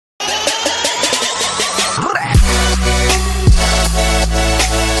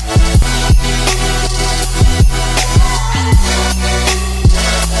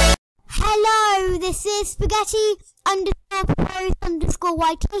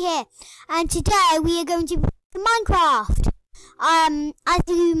spaghetti_post_YT here, and today we are going to be Minecraft. As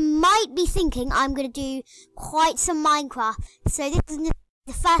you might be thinking, I'm going to do quite some Minecraft. So this is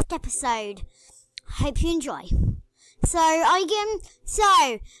the first episode. Hope you enjoy. So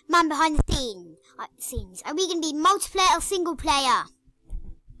man behind the scenes. Are we going to be multiplayer or single player?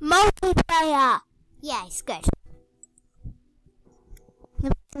 Multiplayer. Yes, good.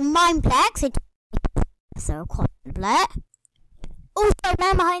 Mineplex. So quite player. Also,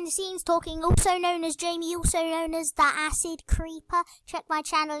 man behind the scenes talking, also known as Jamie, also known as the Acid Creeper. Check my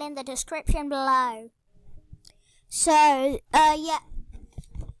channel in the description below. So, yeah.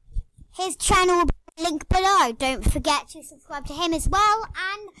 His channel will be linked below. Don't forget to subscribe to him as well,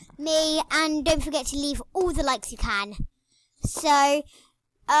 and me, and don't forget to leave all the likes you can. So,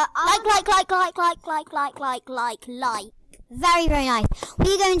 like. Very, very nice.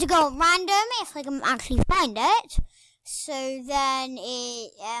 We're going to go random if I can actually find it. So then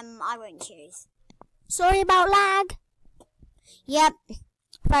I won't choose. Sorry about lag. Yep.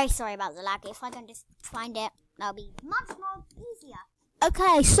 Very sorry about the lag. If I can just find it, that'll be much more easier.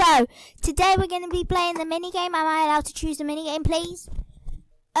 Okay, so today we're going to be playing the minigame. Am I allowed to choose the minigame, please?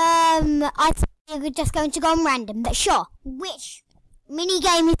 I think we're just going to go on random, but sure. Which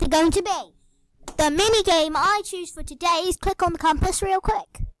minigame is it going to be? The minigame I choose for today is click on the compass real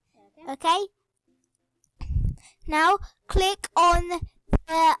quick. Okay? Now click on the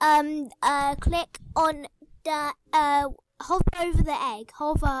hover over the egg.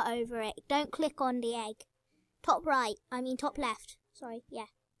 Hover over it. Don't click on the egg. Top left. Sorry, yeah.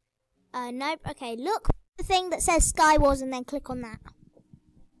 Nope. Okay, look for the thing that says Sky Wars and then click on that.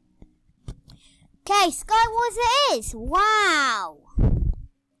 Okay, Sky Wars it is. Wow.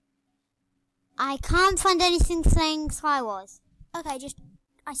 I can't find anything saying Sky Wars. Okay,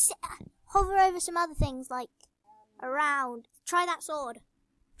 hover over some other things like around. Try that sword.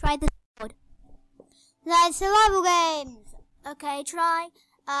 Try the sword. Like survival games. Okay, try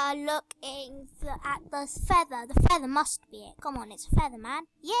looking at the feather. The feather must be it. Come on, it's a feather, man.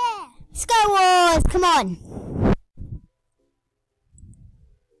 Yeah! Sky Wars, come on.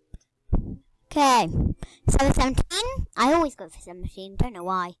 Okay, so 17. I always go for 17, don't know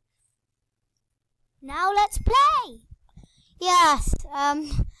why. Now let's play! Yes,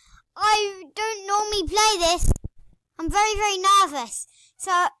 I don't normally play this. I'm very, very nervous.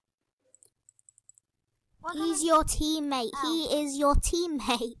 So... He's your teammate. Oh. He is your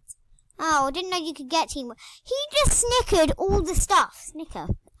teammate. Oh, I didn't know you could get teamwork. He just snickered all the stuff. Snicker.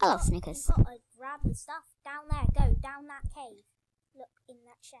 I love Snickers. You've got to grab the stuff down there. Go down that cave. Look in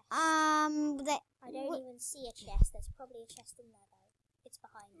that chest. I don't even see a chest. There's probably a chest in there, though. It's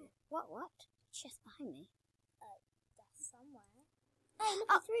behind me. What? Chest behind me? That's somewhere. Hey,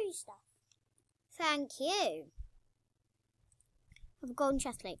 look through stuff. Thank you. I have a golden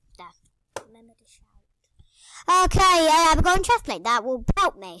chest plate. There. Remember to shout. Okay, I have a golden chest plate. That will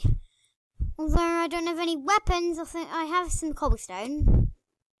help me. Although I don't have any weapons, I think I have some cobblestone.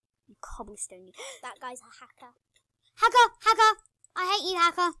 Cobblestone. That guy's a hacker. Hacker! I hate you,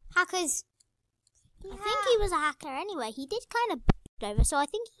 hacker. Hackers. I think he was a hacker anyway. He did kind of over, so I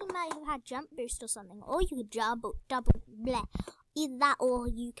think he might have had jump boost or something. Or you could double, bleh. Either that or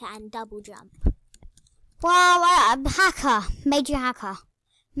you can double jump. Well, hacker. Major hacker.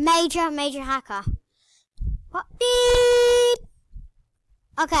 Major hacker. What? Beep!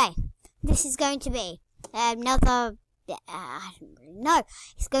 Okay, this is going to be another, I don't really know.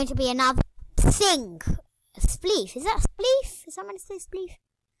 It's going to be another thing. A spleef. Is that a spleef? Is that meant to say spleef?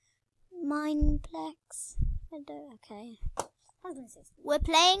 Mineplex. Okay. We're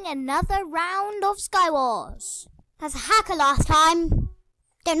playing another round of Sky Wars. As a hacker last time.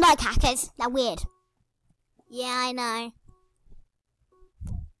 Don't like hackers. They're weird. Yeah, I know.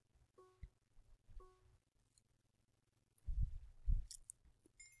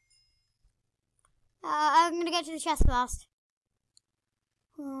 I'm gonna get to the chest first.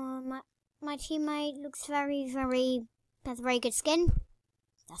 My teammate looks very, very, has a very good skin.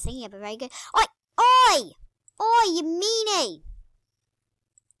 I think you have a very good. Oi, you meanie!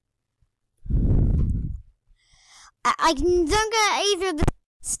 I don't get either of the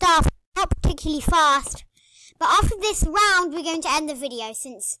stuff, not particularly fast. But after this round, we're going to end the video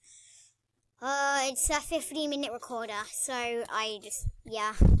since it's a 15-minute recorder. So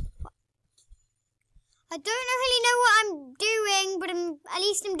yeah. I don't really know what I'm doing, but at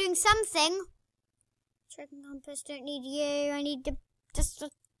least I'm doing something. Checking compass, don't need you. I need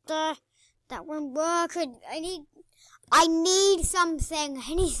that won't work. I need something.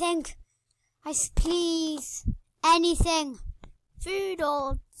 Anything. Please. Anything. Food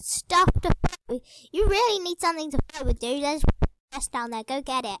or stuff to You really need something to fight with, dude. There's a chest down there. Go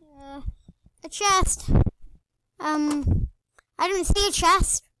get it. A chest. I don't see a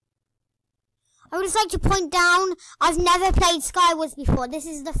chest. I would just like to point down, I've never played Skywars before. This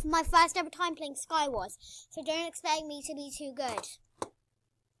is my first ever time playing Skywars. So don't expect me to be too good.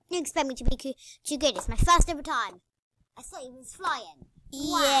 Don't expect me to be too good. It's my first ever time. I thought he was flying.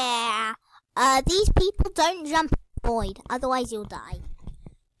 Wow. Yeah. These people don't jump in the void. Otherwise you'll die.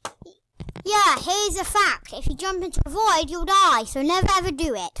 Yeah, here's a fact. If you jump into a void, you'll die. So never ever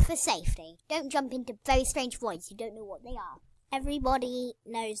do it for safety. Don't jump into very strange voids. You don't know what they are. Everybody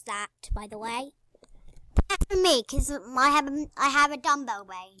knows that, by the way. That's for me, because I have a dumbbell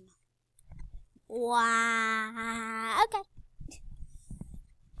brain. Wow. Okay.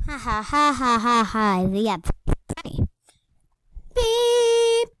 Ha ha ha ha ha ha. Yeah.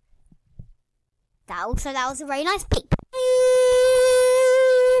 Beep. That was a very nice beep.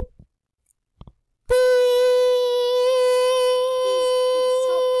 Beep. Beep.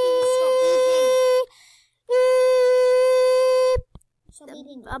 Stop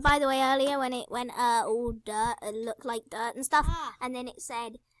beeping. By the way, earlier when it went all dirt, it looked like dirt and stuff, and then it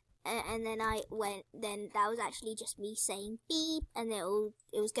said, and then I went, then that was actually just me saying beep, and it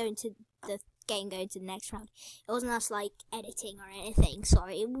was going to the game, going to the next round. It wasn't us like editing or anything.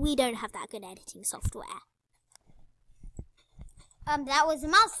 Sorry, we don't have that good editing software. That was a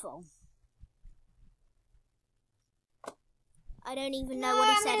mouthful. I don't even know what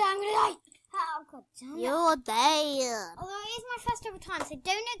he said. I'm gonna die. Oh, God damn it. You're dead. Although it is my first ever time, so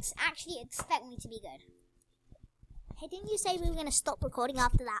don't actually expect me to be good. Hey, didn't you say we were going to stop recording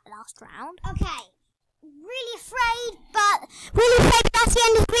after that last round? Okay. Really afraid, but that's the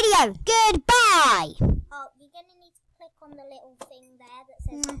end of the video. Goodbye. Oh, you're going to need to click on the little thing there that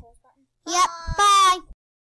says pause.